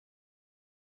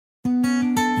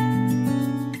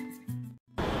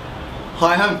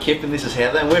Hi, I'm Kip and this is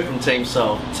Heather and we're from Team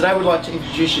Soul. Today we'd like to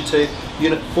introduce you to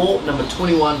Unit 4, number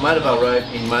 21, Maida Road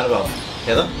in Maida.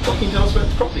 Heather, what can you tell us about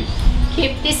the property?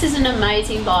 Kip, this is an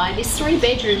amazing buy. This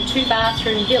 3-bedroom,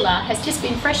 2-bathroom villa has just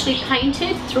been freshly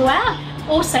painted throughout.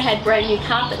 Also had brand new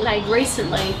carpet laid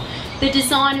recently. The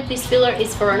design of this villa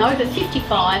is for an over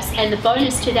 55s, and the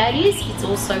bonus to that is it's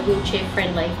also wheelchair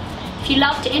friendly. If you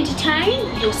love to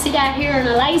entertain, you'll sit out here on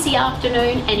a lazy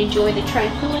afternoon and enjoy the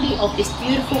tranquility of this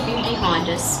beautiful view behind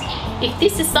us. If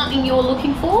this is something you're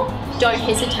looking for, don't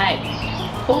hesitate.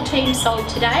 Call Team Soul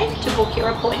today to book your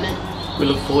appointment. We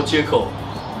look forward to your call.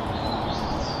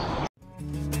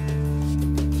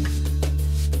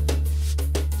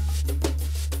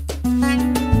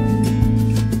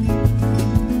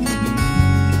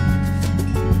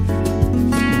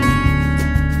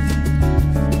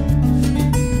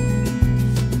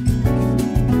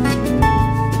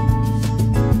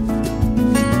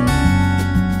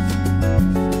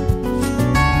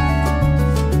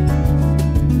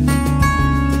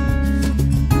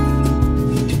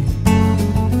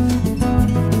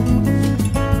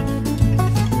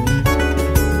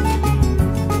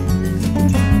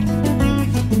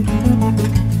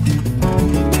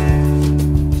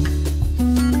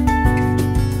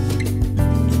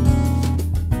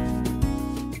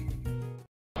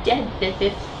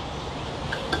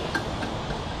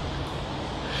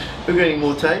 We've got any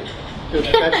more tape?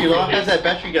 Battery life? How's that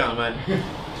battery going, mate?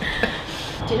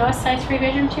 Did I say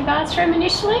 3-bedroom, 2-bathroom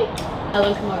initially? How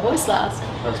long can my voice last?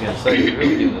 I was going to say, you're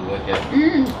really giving it a workout.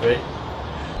 Ready?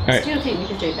 Right. Still think we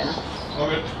can do better.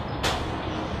 Okay.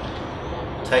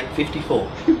 Take 54.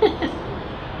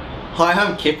 Hi,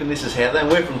 I'm Kip and this is Heather and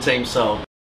we're from Team Soul.